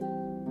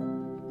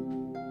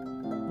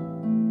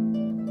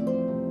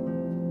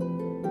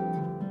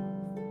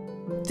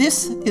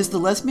This is the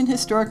Lesbian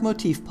Historic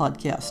Motif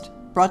podcast,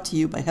 brought to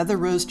you by Heather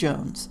Rose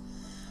Jones.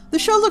 The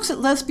show looks at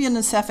lesbian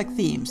and sapphic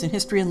themes in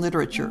history and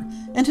literature,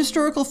 and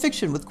historical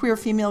fiction with queer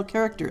female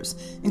characters,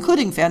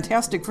 including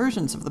fantastic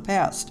versions of the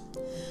past.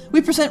 We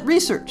present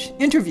research,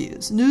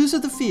 interviews, news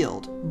of the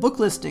field, book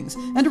listings,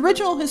 and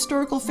original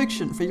historical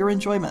fiction for your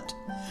enjoyment.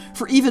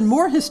 For even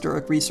more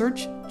historic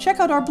research, check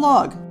out our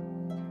blog.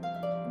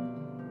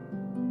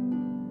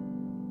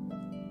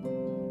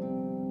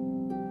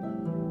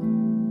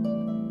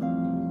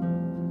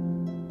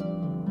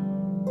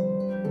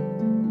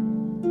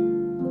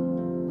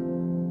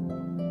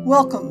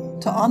 Welcome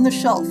to On the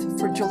Shelf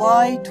for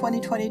July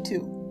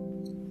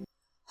 2022.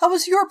 How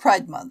was your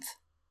Pride Month?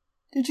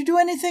 Did you do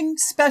anything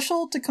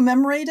special to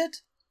commemorate it?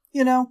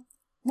 You know,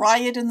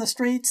 riot in the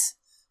streets,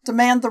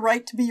 demand the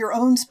right to be your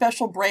own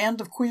special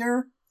brand of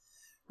queer,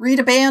 read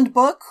a banned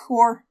book,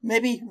 or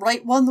maybe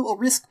write one that will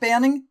risk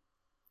banning?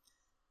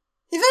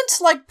 Events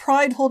like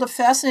Pride hold a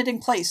fascinating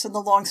place in the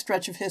long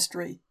stretch of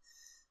history.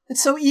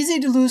 It's so easy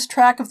to lose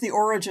track of the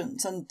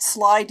origins and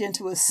slide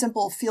into a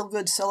simple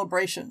feel-good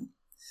celebration.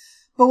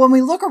 But when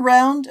we look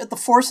around at the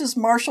forces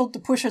marshaled to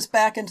push us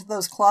back into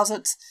those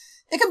closets,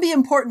 it can be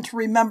important to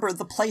remember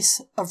the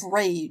place of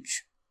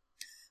rage.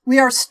 We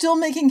are still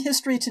making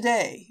history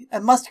today,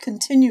 and must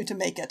continue to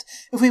make it,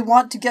 if we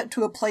want to get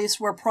to a place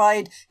where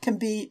pride can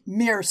be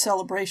mere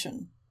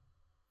celebration.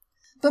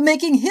 But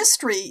making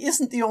history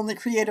isn't the only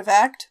creative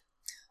act.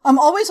 I'm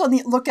always on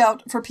the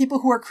lookout for people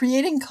who are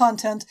creating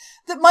content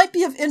that might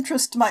be of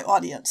interest to my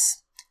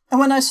audience.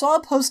 And when I saw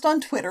a post on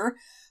Twitter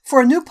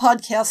for a new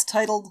podcast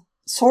titled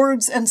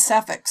Swords and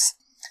Sapphics,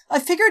 I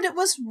figured it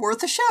was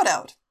worth a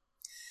shout-out.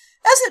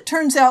 As it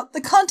turns out,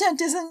 the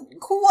content isn't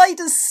quite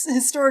as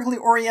historically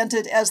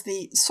oriented as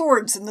the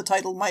swords in the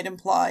title might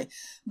imply,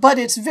 but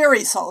it's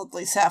very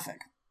solidly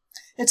sapphic.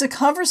 It's a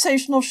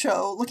conversational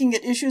show looking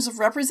at issues of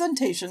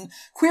representation,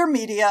 queer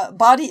media,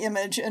 body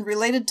image, and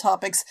related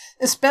topics,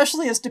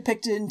 especially as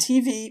depicted in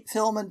TV,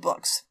 film, and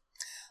books.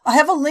 I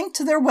have a link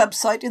to their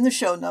website in the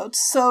show notes,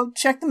 so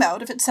check them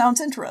out if it sounds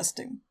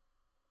interesting.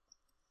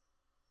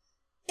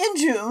 In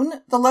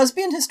June, the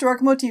Lesbian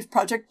Historic Motif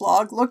Project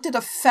blog looked at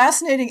a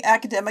fascinating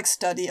academic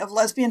study of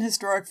lesbian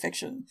historic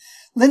fiction,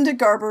 Linda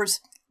Garber's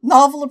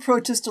Novel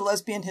Approaches to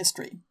Lesbian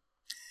History.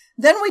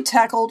 Then we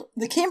tackled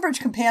the Cambridge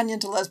Companion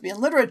to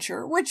Lesbian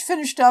Literature, which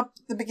finished up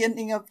the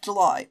beginning of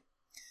July.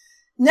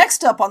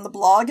 Next up on the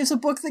blog is a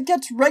book that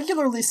gets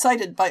regularly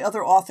cited by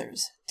other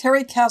authors,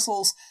 Terry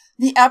Castle's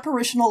The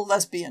Apparitional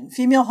Lesbian,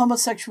 Female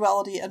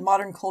Homosexuality and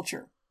Modern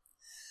Culture.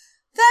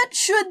 That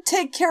should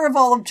take care of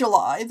all of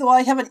July, though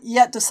I haven't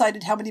yet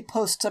decided how many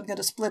posts I'm going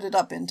to split it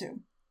up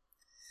into.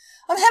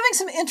 I'm having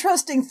some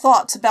interesting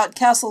thoughts about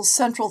Castle's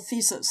central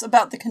thesis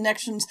about the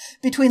connections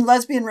between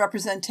lesbian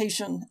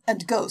representation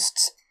and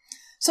ghosts,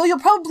 so you'll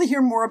probably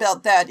hear more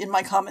about that in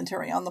my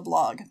commentary on the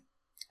blog.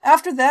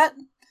 After that,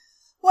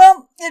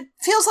 well, it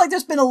feels like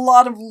there's been a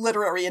lot of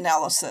literary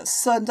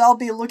analysis, and I'll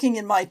be looking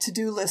in my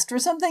to-do list for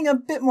something a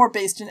bit more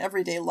based in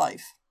everyday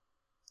life.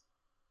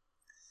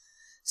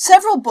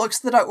 Several books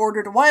that I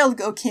ordered a while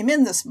ago came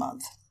in this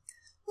month.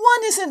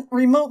 One isn't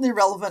remotely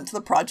relevant to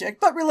the project,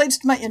 but relates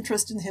to my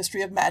interest in the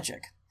history of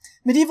magic.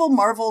 Medieval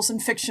Marvels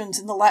and Fictions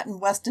in the Latin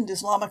West and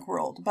Islamic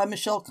World by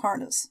Michelle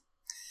Carnes.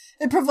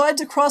 It provides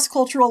a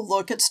cross-cultural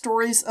look at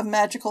stories of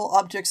magical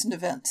objects and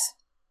events.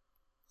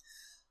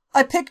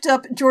 I picked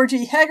up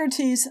Georgie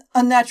Haggerty's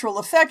Unnatural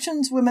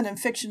Affections, Women in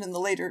Fiction in the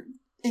Later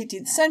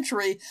 18th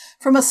Century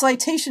from a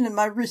citation in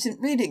my recent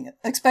reading,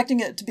 expecting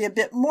it to be a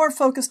bit more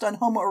focused on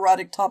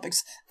homoerotic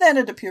topics than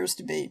it appears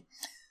to be,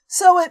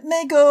 so it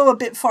may go a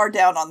bit far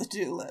down on the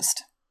to-do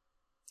list.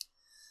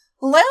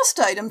 The last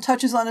item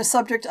touches on a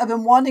subject I've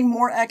been wanting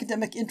more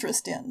academic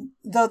interest in,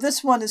 though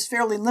this one is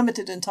fairly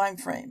limited in time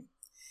frame.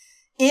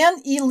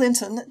 Anne E.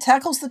 Linton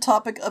tackles the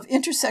topic of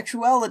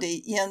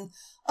intersexuality in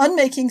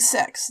Unmaking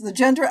Sex, the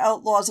Gender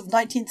Outlaws of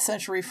 19th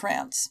Century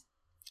France.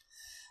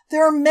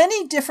 There are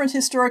many different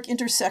historic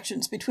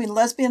intersections between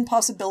lesbian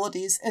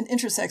possibilities and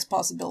intersex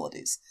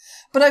possibilities,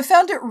 but I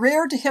found it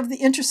rare to have the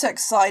intersex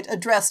side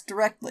addressed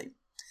directly.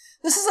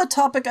 This is a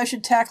topic I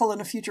should tackle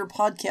in a future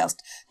podcast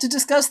to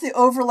discuss the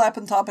overlap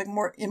in topic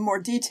in more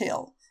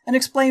detail, and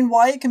explain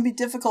why it can be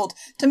difficult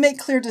to make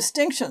clear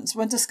distinctions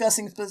when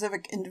discussing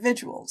specific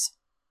individuals.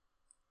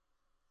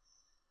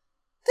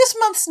 This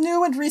month's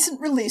new and recent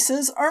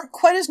releases aren't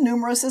quite as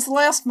numerous as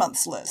last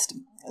month's list,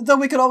 though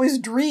we could always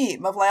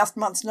dream of last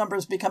month's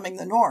numbers becoming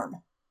the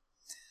norm.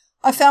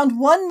 I found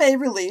one May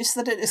release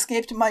that had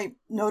escaped my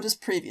notice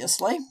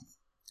previously.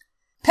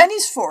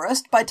 Penny's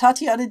Forest by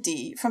Tatiana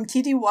D. from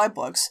TDY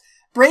Books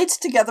braids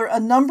together a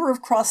number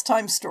of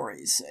cross-time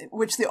stories,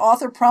 which the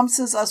author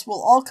promises us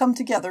will all come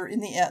together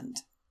in the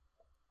end.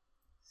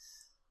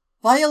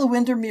 Viola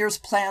Windermere's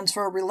plans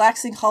for a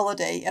relaxing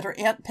holiday at her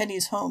Aunt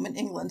Penny's home in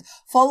England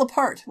fall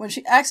apart when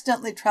she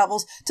accidentally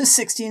travels to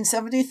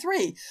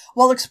 1673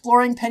 while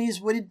exploring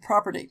Penny's wooded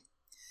property.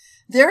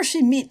 There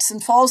she meets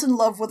and falls in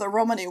love with a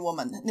Romany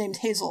woman named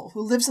Hazel,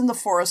 who lives in the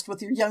forest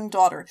with her young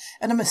daughter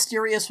and a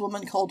mysterious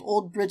woman called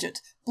Old Bridget,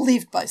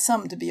 believed by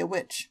some to be a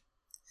witch.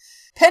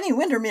 Penny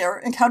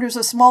Windermere encounters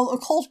a small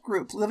occult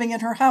group living in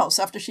her house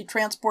after she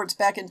transports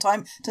back in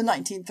time to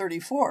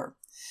 1934.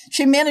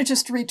 She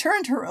manages to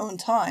return to her own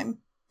time,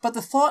 but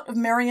the thought of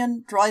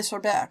Marion drives her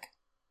back.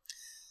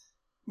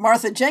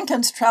 Martha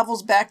Jenkins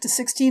travels back to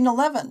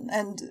 1611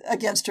 and,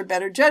 against her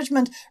better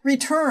judgment,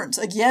 returns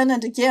again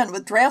and again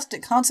with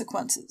drastic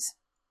consequences.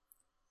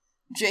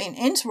 Jane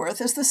Ainsworth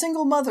is the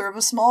single mother of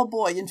a small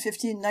boy in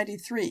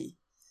 1593.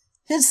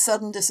 His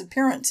sudden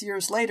disappearance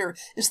years later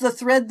is the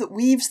thread that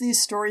weaves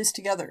these stories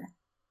together.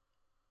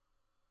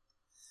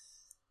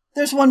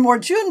 There's one more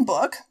June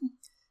book,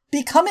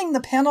 Becoming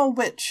the Panel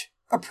Witch,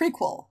 a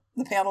prequel,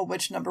 The Panel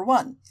Witch No.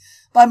 1,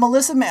 by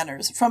Melissa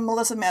Manners from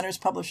Melissa Manners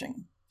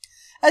Publishing.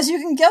 As you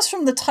can guess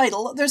from the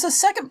title, there's a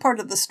second part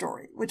of the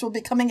story, which will be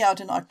coming out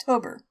in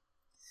October.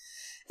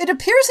 It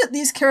appears that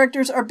these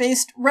characters are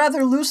based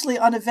rather loosely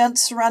on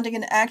events surrounding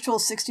an actual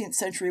 16th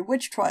century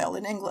witch trial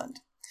in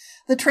England.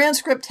 The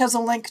transcript has a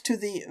link to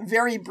the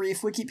very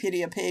brief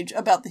Wikipedia page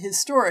about the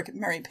historic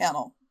Mary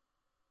Panel.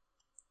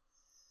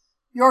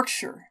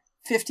 Yorkshire,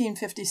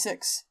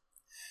 1556.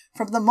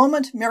 From the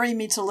moment Mary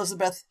meets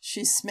Elizabeth,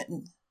 she's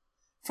smitten.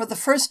 For the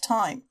first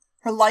time,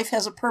 her life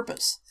has a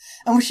purpose,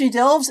 and when she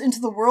delves into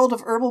the world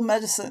of herbal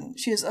medicine,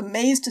 she is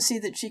amazed to see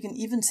that she can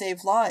even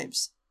save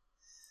lives.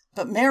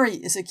 But Mary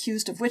is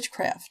accused of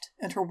witchcraft,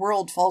 and her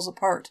world falls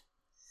apart.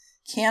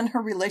 Can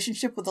her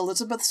relationship with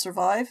Elizabeth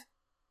survive?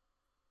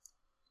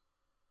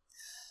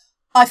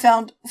 I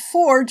found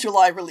 4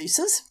 July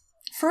releases.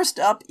 First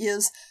up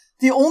is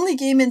The Only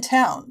Game in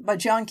Town by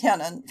John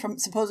Cannon from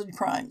Supposed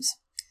Crimes.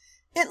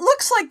 It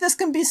looks like this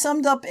can be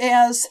summed up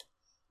as,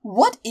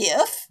 what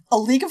if a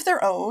league of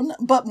their own,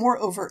 but more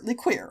overtly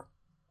queer?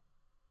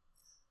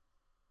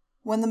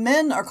 When the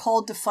men are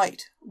called to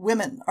fight,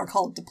 women are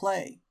called to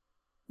play.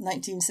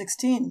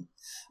 1916.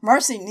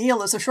 Marcy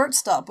Neal is a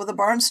shortstop with a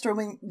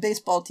barnstorming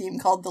baseball team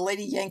called the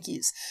Lady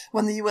Yankees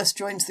when the U.S.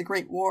 joins the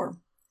Great War.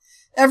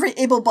 Every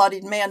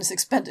able-bodied man is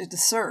expected to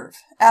serve,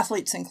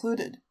 athletes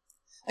included.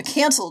 A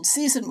cancelled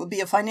season would be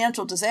a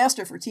financial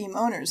disaster for team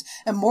owners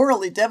and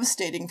morally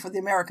devastating for the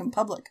American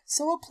public,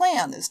 so a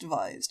plan is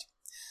devised.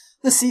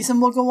 The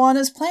season will go on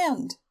as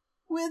planned,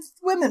 with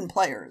women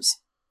players.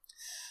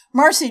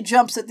 Marcy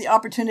jumps at the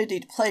opportunity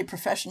to play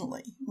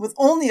professionally. With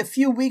only a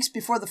few weeks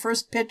before the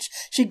first pitch,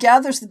 she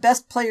gathers the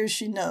best players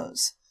she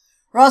knows.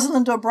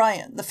 Rosalind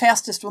O'Brien, the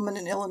fastest woman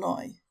in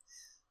Illinois.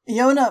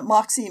 Iona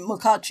Moxie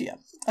Mokachia,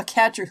 a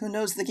catcher who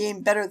knows the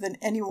game better than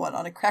anyone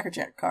on a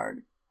crackerjack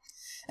card.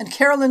 And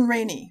Carolyn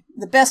Rainey,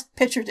 the best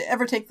pitcher to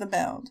ever take the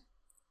mound.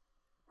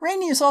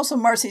 Rainey is also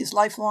Marcy's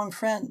lifelong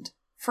friend,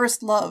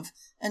 first love,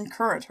 and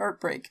current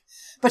heartbreak,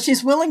 but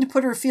she's willing to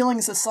put her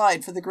feelings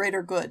aside for the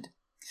greater good.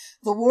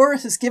 The war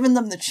has given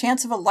them the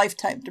chance of a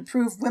lifetime to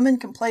prove women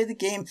can play the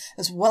game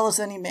as well as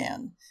any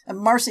man, and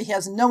Marcy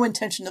has no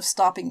intention of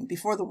stopping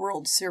before the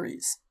World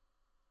Series.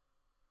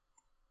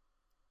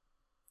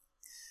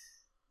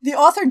 The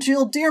author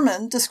Jill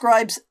Dearman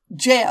describes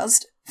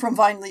Jazzed from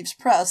Vine Leaves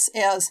Press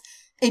as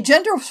a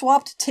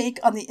gender-swapped take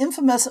on the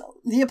infamous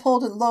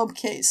Leopold and Loeb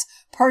case,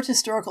 part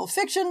historical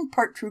fiction,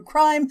 part true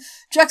crime,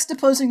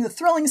 juxtaposing the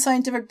thrilling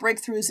scientific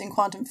breakthroughs in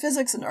quantum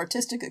physics and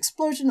artistic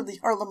explosion of the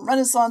Harlem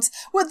Renaissance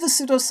with the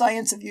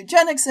pseudoscience of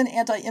eugenics and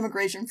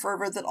anti-immigration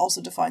fervor that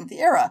also defined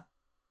the era.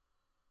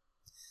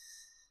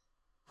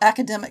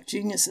 Academic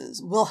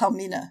geniuses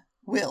Wilhelmina,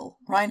 Will,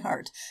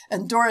 Reinhardt,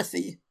 and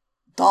Dorothy,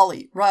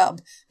 Dolly,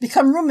 Robb,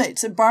 become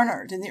roommates at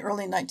Barnard in the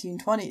early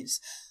 1920s,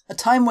 a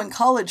time when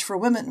college for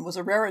women was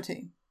a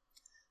rarity.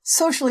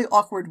 Socially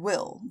awkward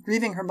Will,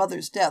 grieving her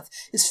mother's death,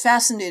 is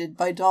fascinated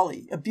by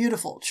Dolly, a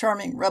beautiful,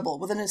 charming rebel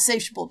with an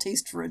insatiable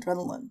taste for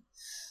adrenaline.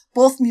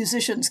 Both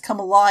musicians come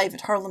alive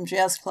at Harlem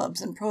jazz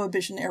clubs and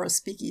Prohibition-era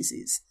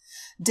speakeasies.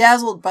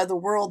 Dazzled by the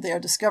world they are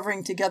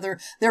discovering together,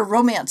 their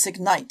romance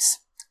ignites.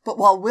 But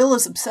while Will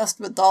is obsessed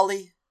with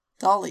Dolly,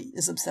 Dolly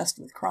is obsessed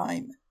with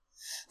crime.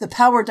 The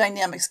power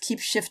dynamics keep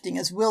shifting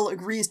as Will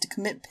agrees to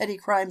commit petty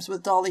crimes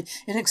with Dolly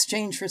in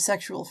exchange for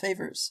sexual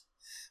favors.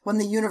 When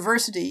the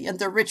university and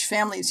their rich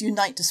families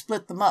unite to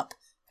split them up,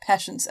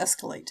 passions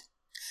escalate.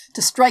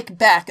 To strike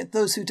back at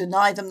those who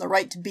deny them the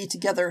right to be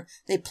together,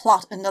 they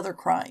plot another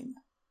crime.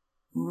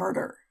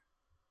 Murder.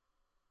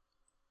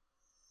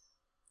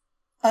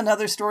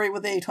 Another story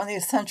with a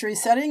 20th century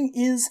setting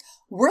is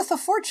Worth a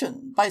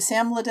Fortune by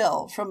Sam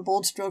Liddell from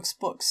Bold Strokes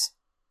Books.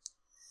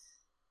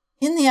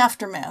 In the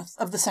aftermath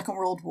of the Second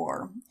World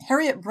War,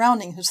 Harriet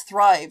Browning has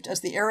thrived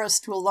as the heiress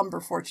to a lumber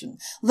fortune,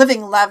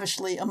 living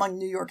lavishly among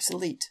New York's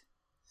elite.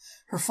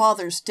 Her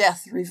father's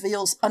death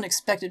reveals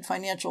unexpected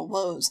financial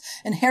woes,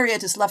 and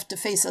Harriet is left to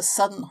face a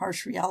sudden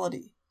harsh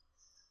reality.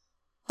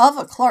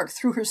 Ava Clarke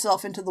threw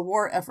herself into the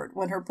war effort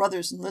when her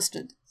brothers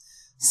enlisted.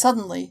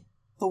 Suddenly,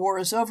 the war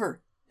is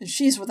over, and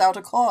she's without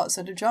a cause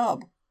and a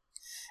job.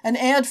 An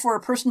ad for a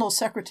personal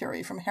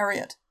secretary from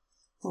Harriet,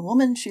 the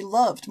woman she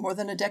loved more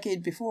than a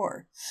decade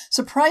before,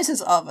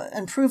 surprises Ava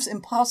and proves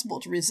impossible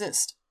to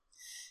resist.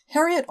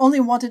 Harriet only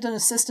wanted an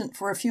assistant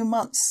for a few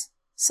months,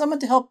 someone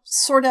to help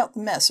sort out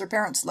the mess her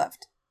parents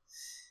left.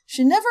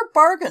 She never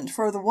bargained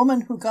for the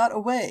woman who got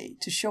away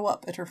to show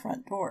up at her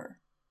front door.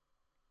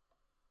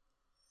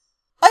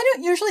 I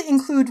don't usually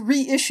include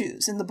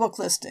reissues in the book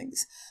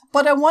listings,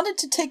 but I wanted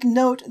to take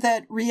note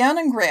that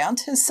Rhiannon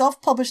Grant has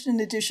self-published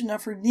an edition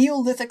of her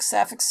Neolithic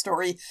Sapphic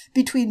story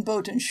Between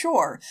Boat and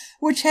Shore,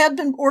 which had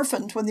been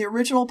orphaned when the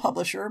original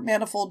publisher,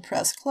 Manifold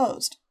Press,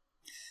 closed.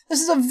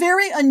 This is a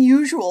very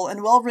unusual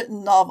and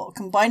well-written novel,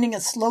 combining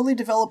a slowly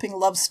developing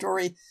love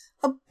story,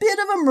 a bit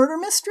of a murder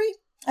mystery,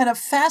 and a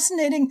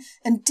fascinating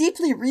and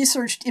deeply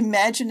researched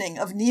imagining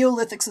of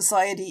Neolithic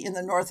society in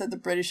the north of the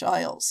British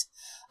Isles.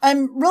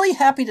 I'm really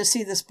happy to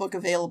see this book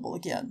available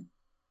again.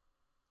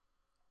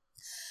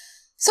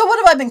 So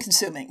what have I been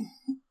consuming?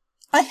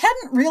 I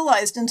hadn't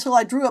realized until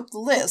I drew up the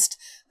list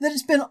that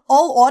it's been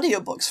all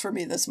audiobooks for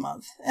me this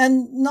month,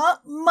 and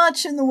not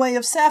much in the way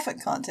of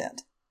sapphic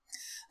content.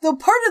 Though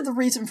part of the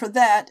reason for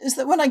that is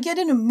that when I get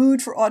in a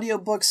mood for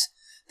audiobooks,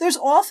 there's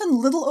often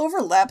little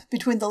overlap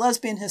between the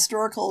lesbian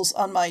historicals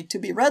on my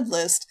to-be-read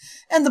list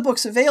and the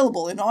books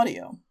available in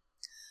audio.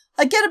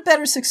 I get a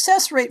better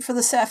success rate for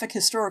the sapphic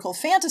historical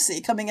fantasy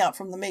coming out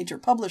from the major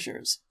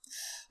publishers.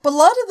 But a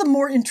lot of the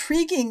more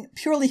intriguing,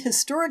 purely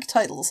historic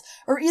titles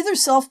are either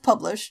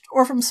self-published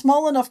or from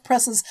small enough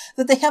presses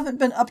that they haven't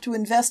been up to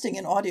investing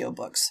in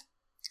audiobooks.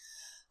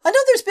 I know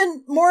there's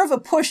been more of a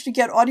push to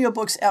get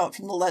audiobooks out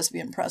from the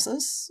lesbian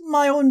presses.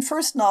 My own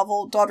first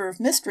novel, Daughter of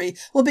Mystery,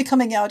 will be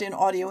coming out in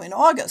audio in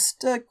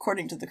August,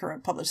 according to the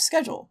current published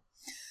schedule.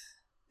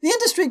 The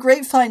industry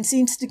grapevine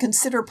seems to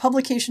consider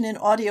publication in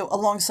audio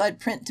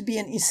alongside print to be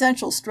an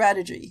essential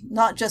strategy,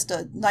 not just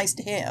a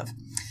nice-to-have.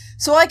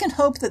 So I can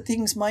hope that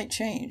things might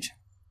change.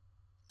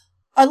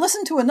 I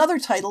listened to another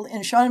title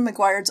in Seanan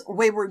McGuire's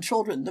Wayward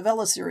Children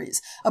novella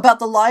series about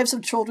the lives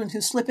of children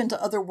who slip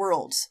into other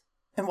worlds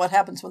and what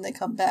happens when they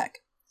come back.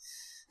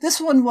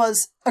 This one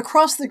was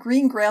Across the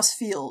Green Grass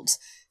Fields,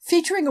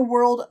 featuring a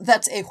world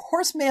that's a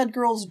horse-mad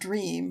girl's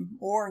dream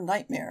or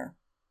nightmare.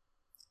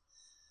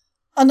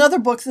 Another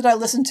book that I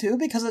listened to,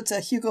 because it's a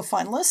Hugo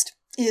finalist,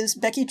 is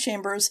Becky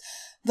Chambers'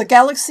 The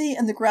Galaxy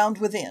and the Ground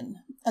Within,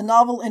 a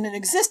novel in an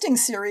existing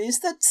series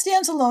that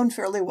stands alone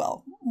fairly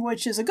well,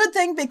 which is a good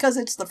thing because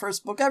it's the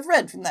first book I've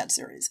read from that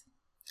series.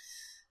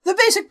 The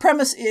basic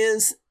premise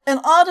is an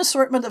odd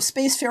assortment of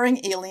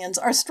spacefaring aliens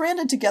are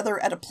stranded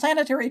together at a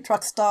planetary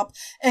truck stop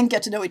and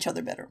get to know each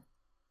other better.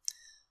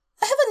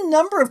 I have a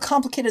number of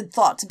complicated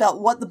thoughts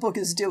about what the book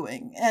is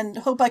doing, and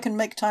hope I can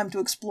make time to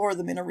explore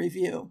them in a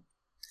review.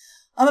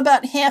 I'm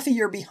about half a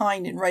year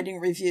behind in writing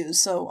reviews,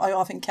 so I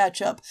often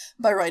catch up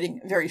by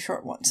writing very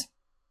short ones.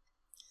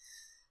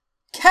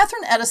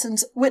 Catherine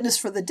Addison's Witness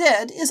for the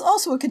Dead is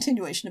also a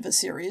continuation of a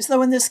series,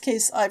 though in this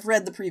case I've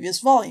read the previous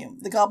volume,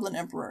 The Goblin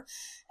Emperor,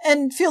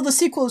 and feel the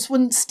sequels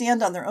wouldn't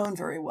stand on their own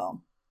very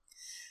well.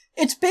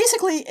 It's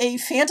basically a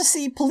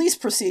fantasy police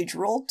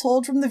procedural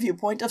told from the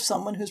viewpoint of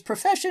someone whose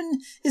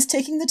profession is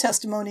taking the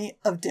testimony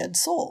of dead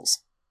souls.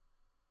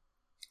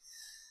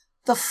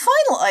 The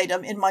final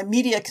item in my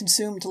media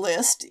consumed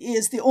list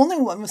is the only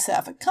one with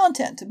sapphic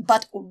content,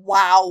 but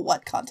wow,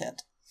 what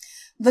content.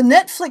 The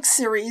Netflix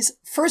series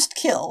First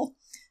Kill,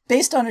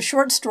 based on a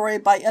short story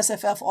by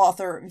SFF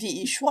author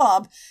V.E.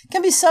 Schwab,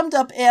 can be summed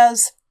up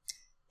as,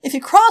 if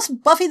you cross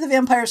Buffy the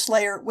Vampire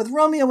Slayer with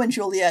Romeo and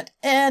Juliet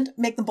and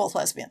make them both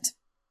lesbians.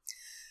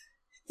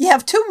 You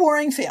have two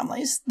warring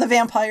families, the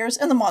vampires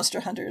and the monster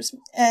hunters,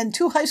 and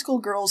two high school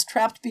girls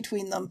trapped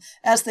between them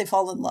as they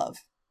fall in love.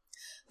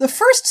 The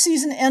first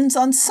season ends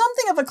on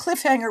something of a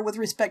cliffhanger with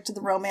respect to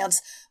the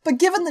romance, but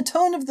given the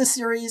tone of the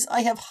series,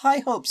 I have high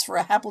hopes for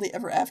a happily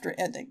ever after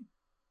ending.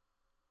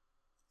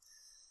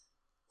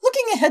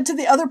 Looking ahead to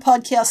the other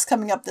podcasts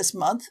coming up this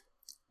month,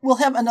 we'll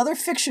have another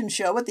fiction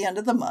show at the end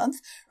of the month.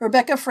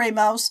 Rebecca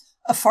Freimau's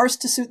A Farce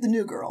to Suit the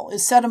New Girl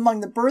is set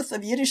among the birth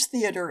of Yiddish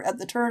theater at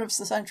the turn of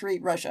the century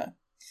Russia.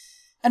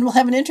 And we'll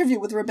have an interview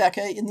with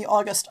Rebecca in the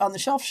August On the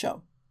Shelf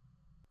show.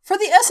 For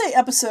the essay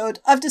episode,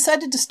 I've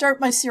decided to start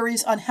my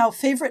series on how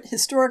favorite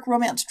historic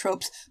romance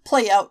tropes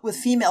play out with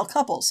female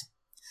couples.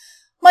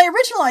 My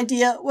original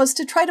idea was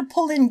to try to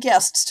pull in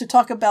guests to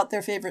talk about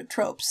their favorite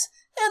tropes,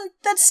 and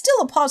that's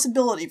still a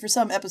possibility for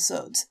some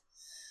episodes.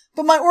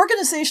 But my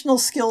organizational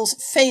skills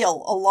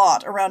fail a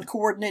lot around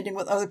coordinating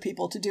with other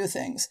people to do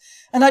things,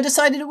 and I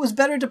decided it was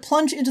better to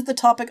plunge into the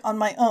topic on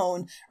my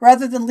own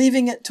rather than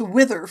leaving it to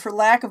wither for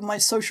lack of my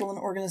social and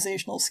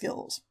organizational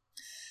skills.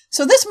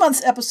 So this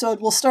month's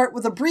episode will start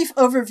with a brief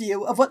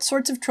overview of what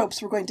sorts of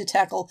tropes we're going to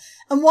tackle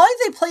and why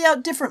they play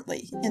out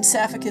differently in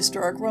sapphic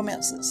historic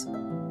romances.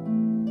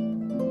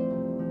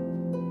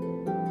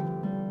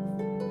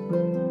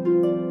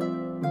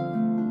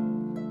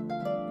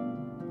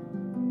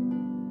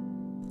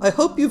 I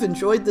hope you've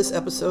enjoyed this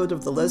episode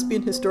of the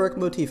Lesbian Historic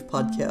Motif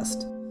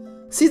podcast.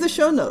 See the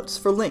show notes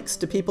for links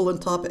to people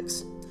and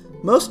topics.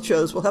 Most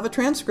shows will have a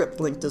transcript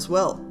linked as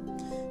well.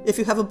 If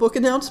you have a book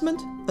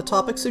announcement, a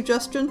topic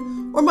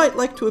suggestion, or might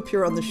like to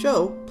appear on the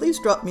show, please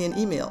drop me an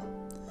email.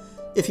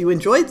 If you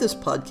enjoyed this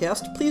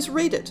podcast, please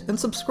rate it and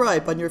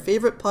subscribe on your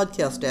favorite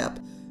podcast app,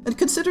 and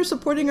consider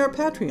supporting our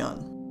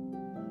Patreon.